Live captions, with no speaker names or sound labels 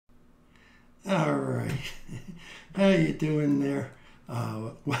All right. How you doing there?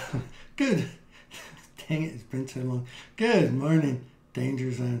 Well, good. Dang it, it's been so long. Good morning,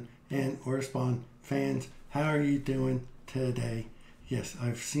 Danger Zone and Orspon fans. How are you doing today? Yes,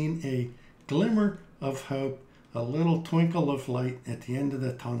 I've seen a glimmer of hope, a little twinkle of light at the end of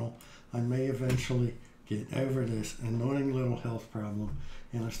the tunnel. I may eventually get over this annoying little health problem.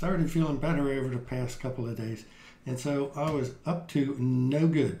 And I started feeling better over the past couple of days. And so I was up to no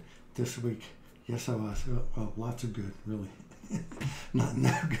good this week. Yes, I was. Well, lots of good, really. Not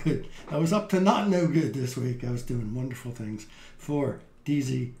no good. I was up to not no good this week. I was doing wonderful things for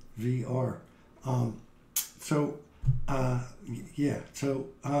DZVR. So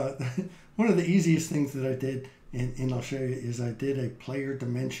one of the easiest things that I did, and I'll show you, is I did a player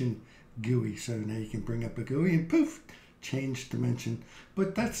dimension GUI. So now you can bring up a GUI and poof, change dimension.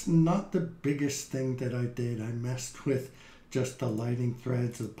 But that's not the biggest thing that I did. I messed with just the lighting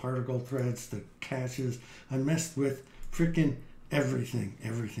threads, the particle threads, the caches. I messed with freaking everything.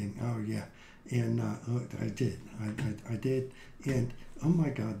 Oh yeah. And I did. And oh my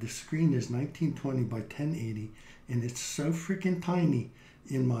God, the screen is 1920 by 1080, and it's so freaking tiny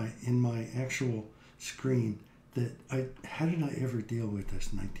in my actual screen that how did I ever deal with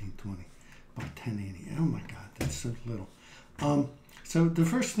this 1920 by 1080? Oh my God, that's so little. So the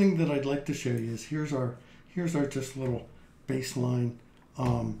first thing that I'd like to show you is here's our just little baseline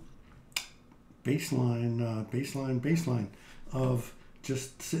of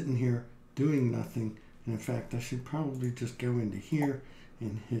just sitting here doing nothing. And in fact, I should probably just go into here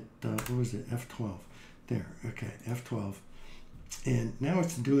and hit what was it, F12 there. Okay, F12, and now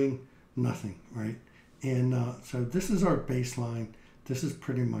it's doing nothing, right? And so this is our baseline. This is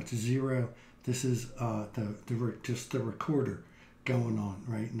pretty much zero. This is just the recorder going on,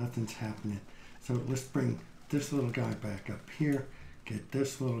 right? Nothing's happening. So let's bring this little guy back up here. Get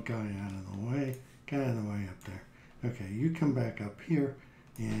this little guy out of the way. Get out of the way up there. Okay, you come back up here.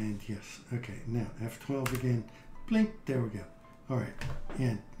 And yes, okay, now F12 again. Blink, there we go. All right,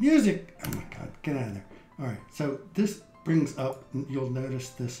 and music. Oh my God, get out of there. All right, so this brings up, you'll notice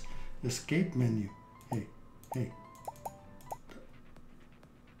this escape menu. Hey.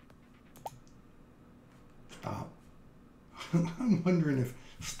 Stop. I'm wondering if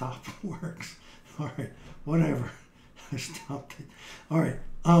stop works. All right, whatever. I stopped it. All right,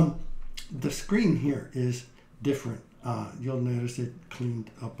 the screen here is different. You'll notice it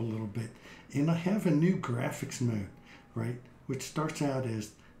cleaned up a little bit. And I have a new graphics mode, right? Which starts out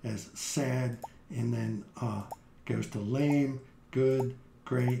as sad, and then goes to lame, good,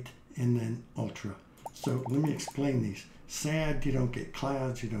 great, and then ultra. So let me explain these. Sad, you don't get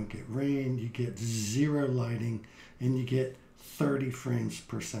clouds, you don't get rain, you get zero lighting, and you get 30 frames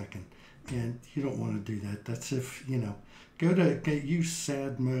per second. And you don't want to do that. That's if, use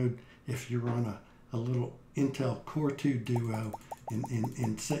sad mode if you're on a little Intel Core 2 Duo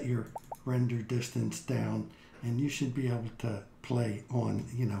and set your render distance down, and you should be able to play on,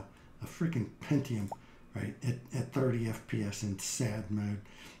 a freaking Pentium, right, at 30 FPS in sad mode.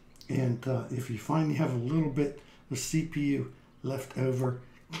 And if you find you have a little bit of CPU left over,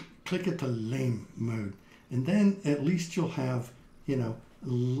 click it to lame mode. And then at least you'll have, a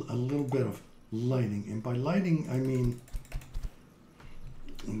little bit of lighting. And by lighting, I mean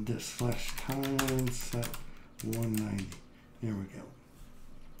this /time set 190. There we go.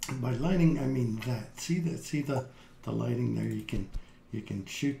 And by lighting, I mean that. See the lighting there. You can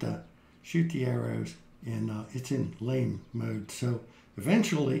shoot the arrows, and it's in lame mode. So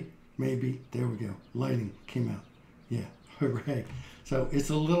eventually, maybe, there we go. Lighting came out. Yeah, hooray. So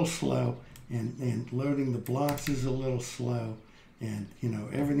it's a little slow, and loading the blocks is a little slow, and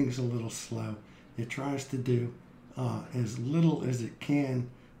everything's a little slow. It tries to do as little as it can,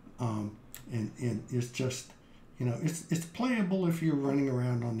 and it's just, it's playable if you're running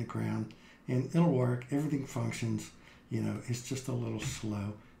around on the ground, and it'll work. Everything functions. It's just a little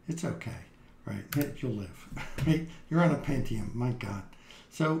slow. It's okay, right? You'll live, right? You're on a Pentium, my God.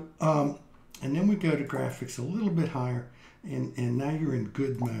 So, and then we go to graphics a little bit higher, and now you're in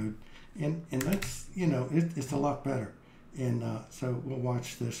good mode, and that's, it's a lot better. And so we'll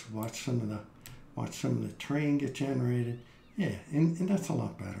watch this, watch some of the terrain get generated. Yeah, and that's a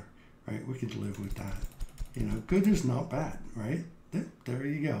lot better, right? We could live with that. Good is not bad, right? There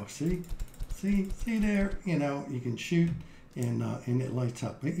you go. See there. You can shoot, and it lights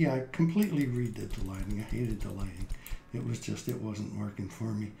up. But yeah, I completely redid the lighting. I hated the lighting. It wasn't working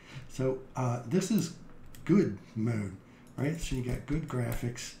for me. So this is good mode, right? So you got good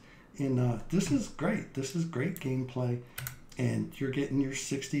graphics, and this is great. This is great gameplay, and you're getting your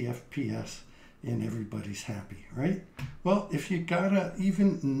 60 FPS, and everybody's happy, right? Well, if you got a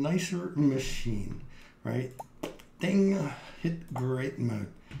even nicer machine, right? Ding, hit great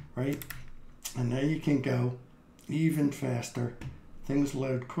mode, right? And now you can go even faster. Things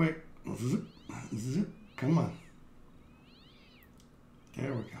load quick. Zip, zip, come on.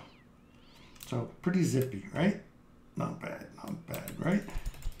 There we go. So pretty zippy, right? Not bad, right?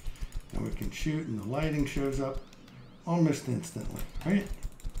 And we can shoot and the lighting shows up almost instantly, right?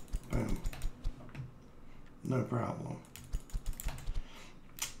 Boom. No problem.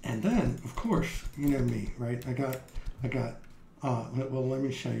 And then, of course, you know me, right? I got, well, let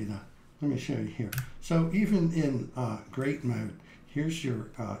me show you here. So even in great mode, here's your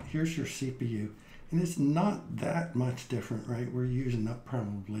CPU, and it's not that much different, right? We're using up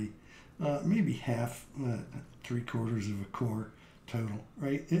probably maybe half, 3/4 of a core total,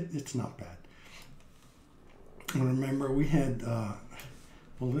 right? It's not bad. And remember, we had, well,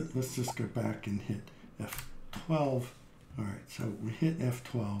 let's just go back and hit F12. All right, so we hit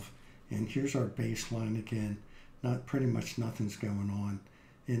F12, and here's our baseline again. Pretty much nothing's going on.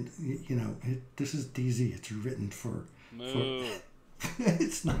 And, you know, this is DZ. It's written for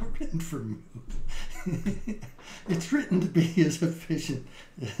it's not written for move. It's written to be as efficient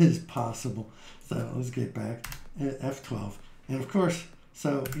as possible. So let's get back at F12. And of course,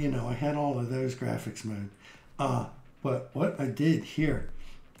 so, you know, I had all of those graphics mode. But what I did here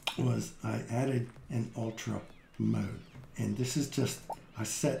was I added an ultra mode. And this is just, I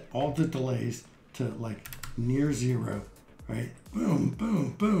set all the delays to like near 0, right? Boom,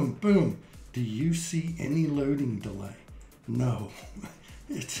 boom, boom, boom. Do you see any loading delay? No.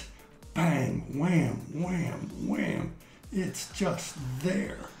 It's bang, wham, wham, wham. It's just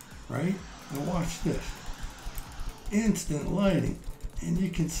there, right? Now watch this. Instant lighting. And you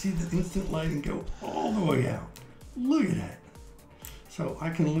can see the instant lighting go all the way out. Look at that. So I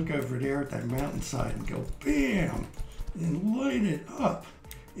can look over there at that mountainside and go bam and light it up.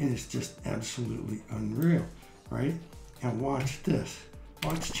 And it's just absolutely unreal, right? And watch this.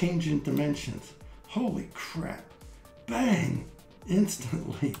 Watch changing dimensions. Holy crap. Bang.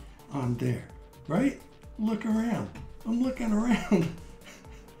 Instantly on there, right? Look around. I'm looking around.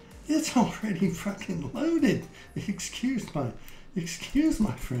 It's already fucking loaded. Excuse my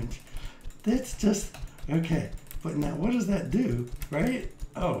French. That's just, okay. But now what does that do, right?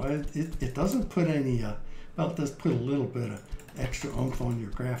 Oh, it doesn't put any, well, it does put a little bit of extra oomph on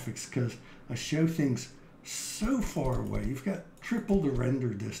your graphics because I show things so far away. You've got triple the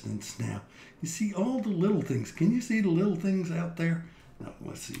render distance now. You see all the little things. Can you see the little things out there? No,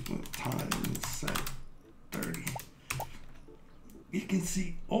 let's see what time set 30. You can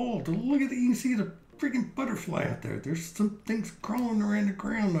see all the, look at it, you can see the freaking butterfly out there. There's some things crawling around the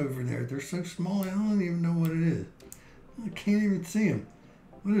ground over there. They're so small I don't even know what it is. I can't even see them.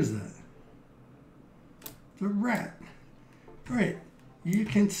 What is that? It's a rat. Right. You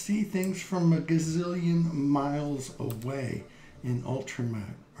can see things from a gazillion miles away in ultra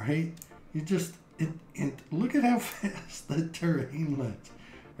mode, right? You just, and look at how fast the terrain loads,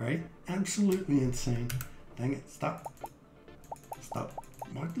 right? Absolutely insane. Dang it, stop. Stop.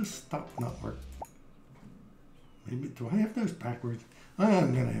 Why does stop not work? Maybe, do I have those backwards?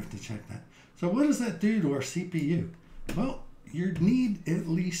 I'm gonna have to check that. So what does that do to our CPU? Well, you need at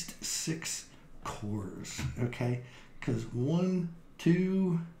least 6 cores, okay? Because 1,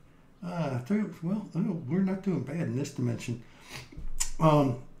 2, 3, well, oh, we're not doing bad in this dimension.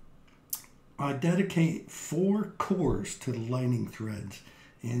 I dedicate 4 cores to the lighting threads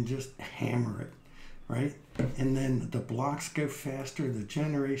and just hammer it, right? And then the blocks go faster, the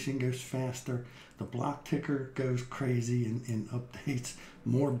generation goes faster, the block ticker goes crazy and updates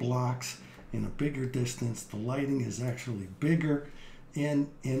more blocks in a bigger distance. The lighting is actually bigger,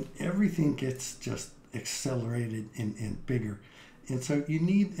 and everything gets just accelerated and bigger. And so you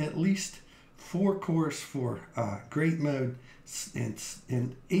need at least 4 cores for great mode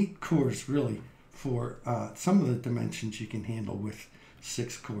and 8 cores really for some of the dimensions you can handle with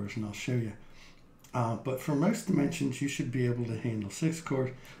 6 cores, and I'll show you. But for most dimensions, you should be able to handle 6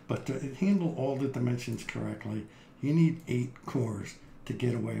 cores, but to handle all the dimensions correctly, you need 8 cores to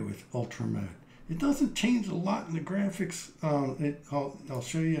get away with ultra mode. It doesn't change a lot in the graphics. I'll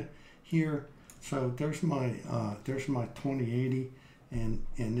show you here. So there's my 2080, and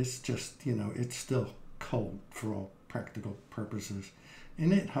it's just, you know, it's still cold for all practical purposes,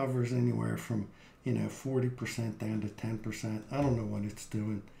 and it hovers anywhere from, you know, 40% down to 10%. I don't know what it's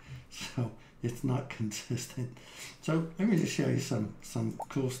doing, so it's not consistent. So let me just show you some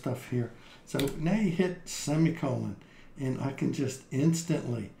cool stuff here. So now you hit semicolon, and I can just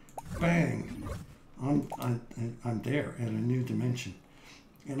instantly, bang, I'm there at a new dimension.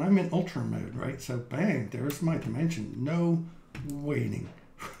 and I'm in ultra mode, right? So bang, there's my dimension. No waiting,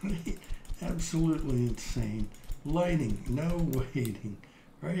 right? Absolutely insane. Lighting, no waiting,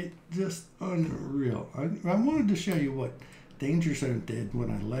 right? Just unreal. I wanted to show you what Danger Zone did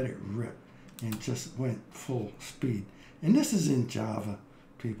when I let it rip and just went full speed. And this is in Java,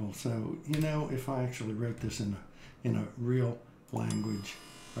 people. So, you know, if I actually wrote this in a real language,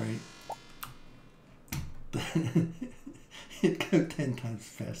 right? It'd go 10 times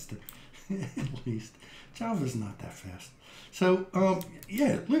faster, at least. Java's not that fast. So,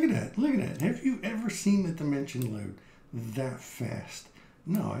 yeah, look at that. Look at that. Have you ever seen the dimension load that fast?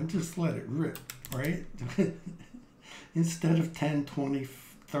 No, I just let it rip, right? Instead of 10, 20,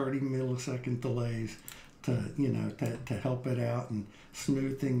 30 millisecond delays to, you know, to help it out and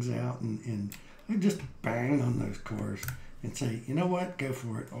smooth things out. And I just bang on those cores and say, you know what, go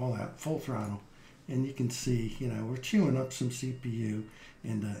for it, all out, full throttle. And you can see, you know, we're chewing up some CPU,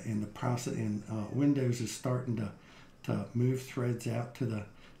 and the process, and Windows is starting to move threads out to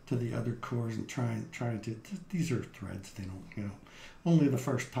the other cores and trying to. These are threads. They don't, you know, only the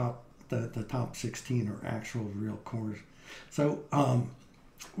first the top 16 are actual real cores. So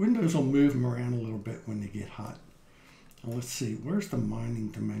Windows will move them around a little bit when they get hot. Now let's see, where's the mining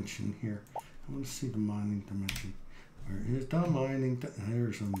dimension here? I want to see the mining dimension. Where is the mining?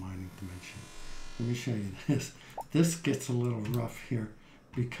 There's the mining dimension. Let me show you this. This gets a little rough here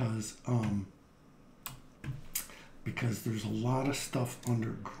because there's a lot of stuff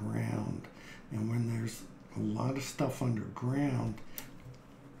underground, and when there's a lot of stuff underground,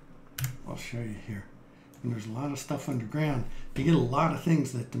 I'll show you here. When there's a lot of stuff underground, you get a lot of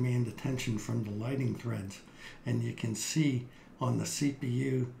things that demand attention from the lighting threads, and you can see on the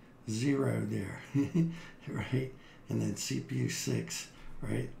CPU 0 there, right, and then CPU 6.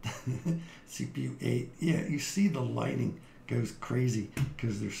 Right, CPU 8. Yeah, you see the lighting goes crazy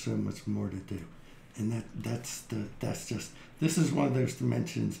because there's so much more to do, and that's just, this is one of those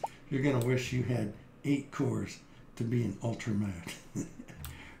dimensions you're gonna wish you had 8 cores to be in ultra mode.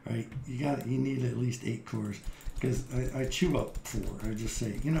 Right, you need at least 8 cores, because I chew up 4. I just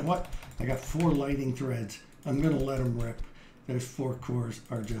say, you know what, I got 4 lighting threads, I'm gonna let them rip. Those 4 cores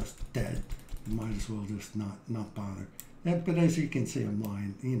are just dead. Might as well just not bother. Yeah, but as you can see, I'm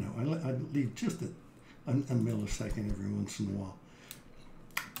lying. You know, I leave just a millisecond every once in a while.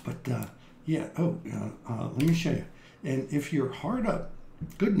 But yeah, let me show you. And if you're hard up,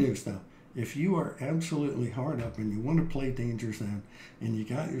 good news though, if you are absolutely hard up and you want to play Danger Zone and you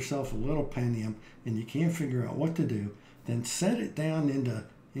got yourself a little Pentium and you can't figure out what to do, then set it down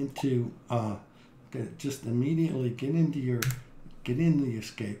into just immediately get into the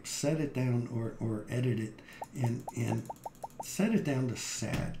escape, set it down or edit it, and set it down to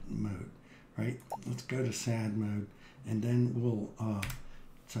sad mode, right? Let's go to sad mode, and then we'll,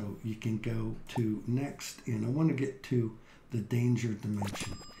 so you can go to next, and I want to get to the danger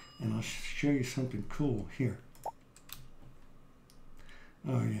dimension, and I'll show you something cool here.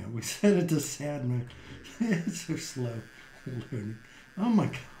 Oh yeah, we set it to sad mode. It's so slow loading. Oh my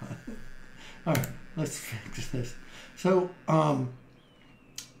God. All right, let's fix this. So, I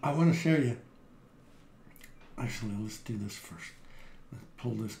want to show you. Actually, let's do this first. Let's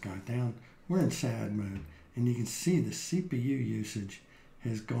pull this guy down. We're in sad mode, and you can see the CPU usage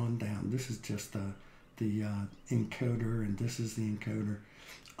has gone down. This is just the encoder, and this is the encoder.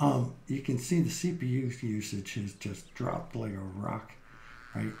 You can see the CPU usage has just dropped like a rock,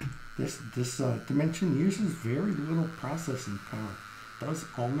 right? This dimension uses very little processing power. Does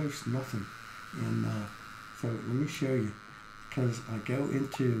almost nothing. And so let me show you, because I go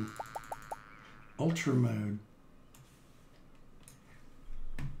into ultra mode,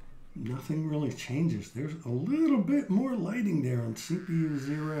 nothing really changes. There's a little bit more lighting there on CPU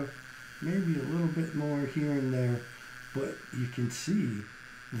 0, maybe a little bit more here and there, but you can see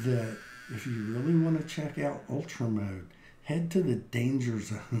that if you really want to check out ultra mode, head to the danger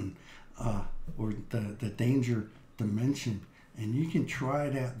zone or the danger dimension, and you can try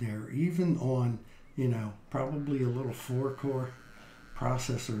it out there, even on, you know, probably a little 4-core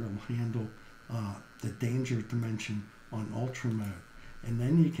processor will handle the danger dimension on ultra mode. And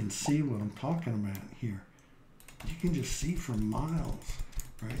then you can see what I'm talking about here. You can just see for miles,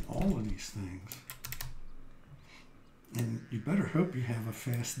 right? All of these things. And you better hope you have a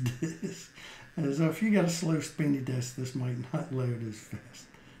fast disk. As if you got a slow spinny disk, this might not load as fast,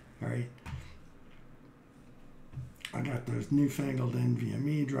 all right? I got those newfangled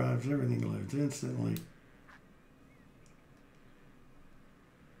NVMe drives, everything loads instantly.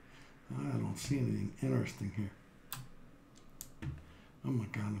 I don't see anything interesting here. Oh my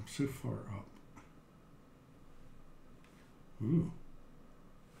God, I'm so far up. Ooh.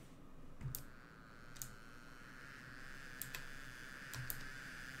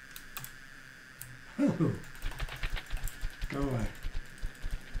 Oh, go away.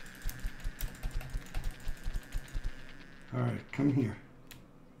 All right, come here.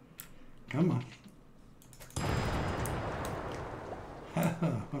 Come on.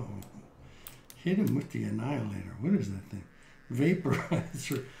 Oh, hit him with the annihilator. What is that thing?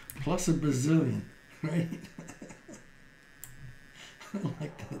 Vaporizer plus a bazillion, right? I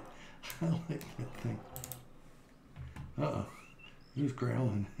like that. I like that thing. Uh-oh. Who's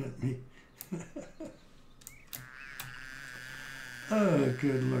growling at me? Oh,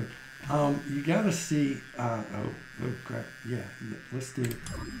 good Lord. You gotta see, oh crap, yeah, let's do,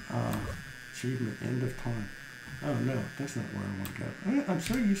 achievement, end of time. Oh no, that's not where I want to go. I'm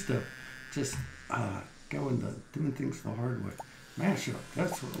so used to just, doing things the hard way. Mashup,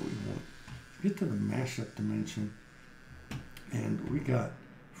 that's what we want. Get to the mashup dimension, and we got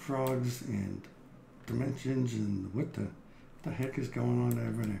frogs and dimensions, and what the heck is going on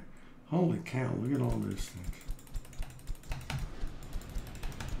over there? Holy cow, look at all those things.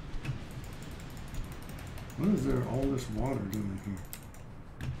 What is there all this water doing here?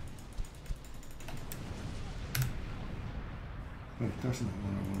 Wait, that's not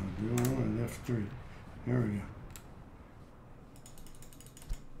what I want to do. I want an F3. There we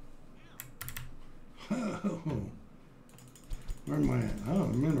go. Oh, where am I at? Oh,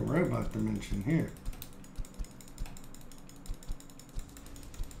 I'm in a robot dimension here.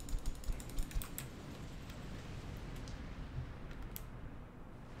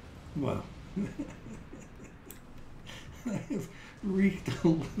 Well, I have wreaked a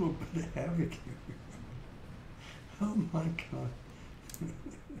little bit of havoc here. Oh my God.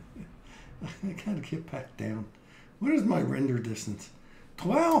 I gotta get back down. What is my render distance?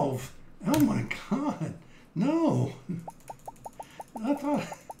 12! Oh my God. No. I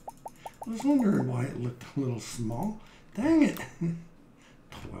was wondering why it looked a little small. Dang it.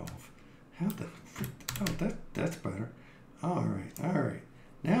 12. How the frick? Oh, that's better. Alright, alright.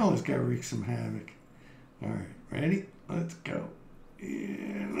 Now let's go wreak some havoc. Alright, ready? Let's go.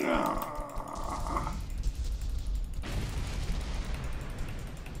 And,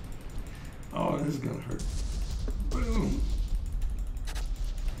 oh, this is gonna hurt. Boom.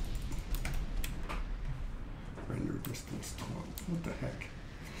 Render distance 12. What the heck?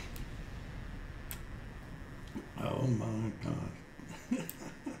 Oh my God.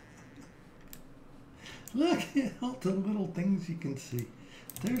 Look at all the little things you can see.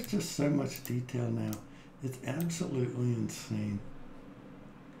 There's just so much detail now. It's absolutely insane.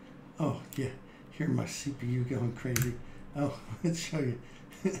 Oh, yeah. Hear my CPU going crazy. Oh, let's show you.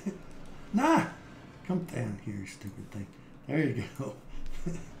 Nah! Come down here, you stupid thing. There you go.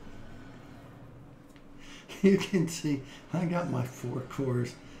 You can see I got my 4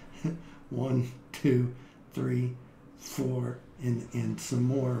 cores. 1, 2, 3, 4, and some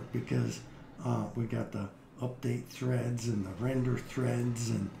more because we got the update threads and the render threads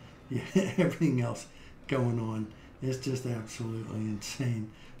and yeah, everything else going on. It's just absolutely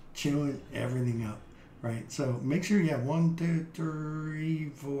insane. Chewing everything up, right? So make sure you have 1, 2, 3,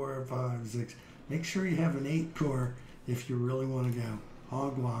 4, 5, 6. Make sure you have an 8 core if you really want to go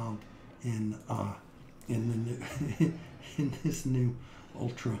hog wild in the new in this new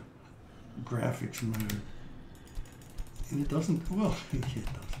ultra graphics mode. And it doesn't, well, yeah, it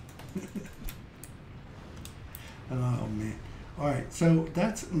does. Oh man. Alright, so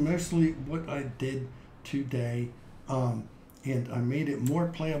that's mostly what I did today. And I made it more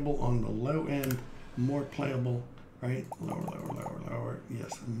playable on the low end, more playable, right? Lower.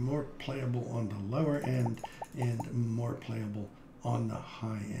 Yes, more playable on the lower end and more playable on the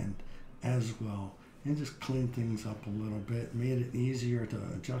high end as well. And just clean things up a little bit, made it easier to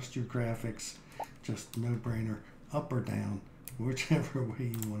adjust your graphics, just no brainer, up or down, whichever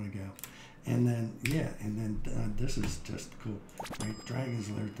way you want to go. And then, yeah, and then this is just cool, right? Dragon's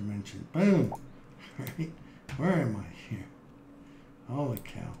Lair dimension, boom, right? Where am I here? Holy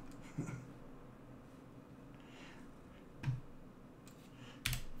cow.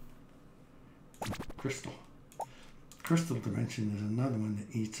 Crystal dimension is another one that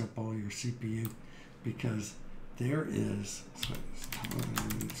eats up all your CPU because there is, so it's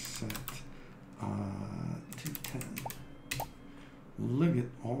time set 210. Look at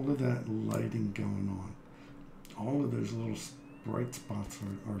all of that lighting going on. All of those little bright spots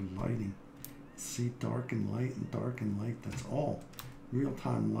are lighting. See dark and light and dark and light. That's all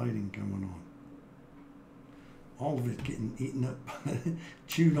real-time lighting going on. All of it getting eaten up,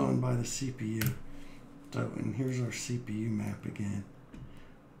 chewed on by the CPU. So, and here's our CPU map again.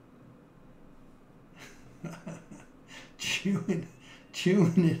 chewing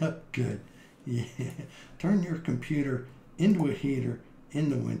it up good. Yeah. Turn your computer into a heater in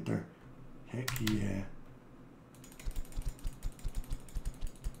the winter. Heck yeah.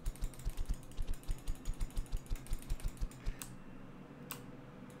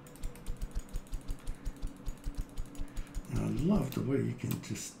 And I love the way you can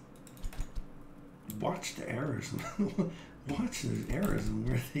just watch the arrows. Watch those arrows and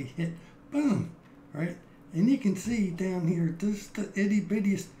where they hit. Boom. Right? And you can see down here, just the itty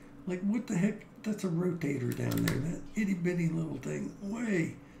bittiest, like what the heck? That's a rotator down there. That itty bitty little thing.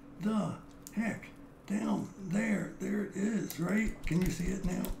 Way the heck down there. There it is, right? Can you see it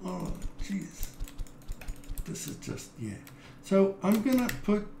now? Oh, jeez. This is just, yeah. So I'm gonna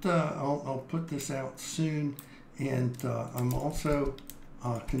put, I'll put this out soon, and I'm also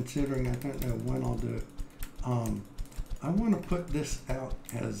considering, I don't know when I'll do it. I want to put this out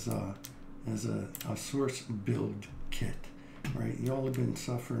as a source build kit, right? Y'all have been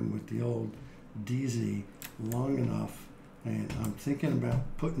suffering with the old DZ long enough, and I'm thinking about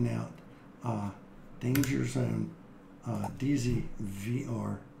putting out Danger Zone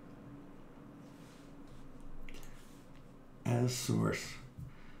DZVR as source,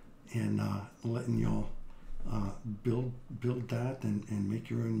 and letting y'all build that and make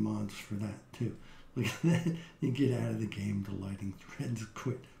your own mods for that too. Look at that. You get out of the game, the lighting threads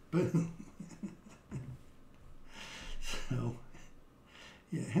quit. Boom. So,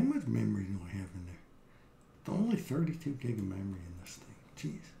 yeah, how much memory do I have in there? It's only 32 gig of memory in this thing.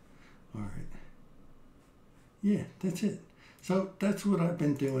 Jeez. All right. Yeah, that's it. So that's what I've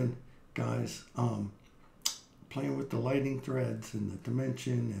been doing, guys. Playing with the lighting threads and the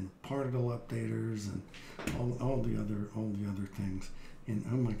dimension and particle updaters and all the other things. And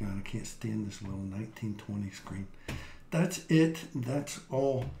oh my God, I can't stand this little 1920 screen. That's it. That's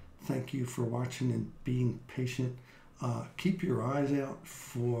all. Thank you for watching and being patient. Keep your eyes out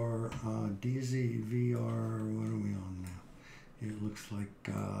for DZVR. What are we on now? It looks like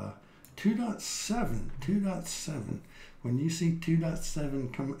 2.7. 2.7. When you see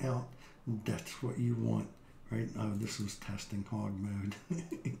 2.7 come out, that's what you want, right? Oh, this was testing hog mode.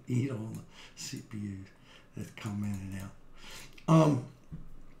 Eat all the CPUs that come in and out.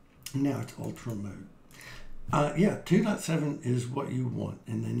 Now it's ultra mode. Yeah, 2.7 is what you want,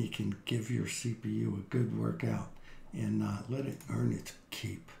 and then you can give your CPU a good workout and let it earn its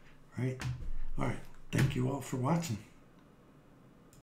keep, right? All right, thank you all for watching.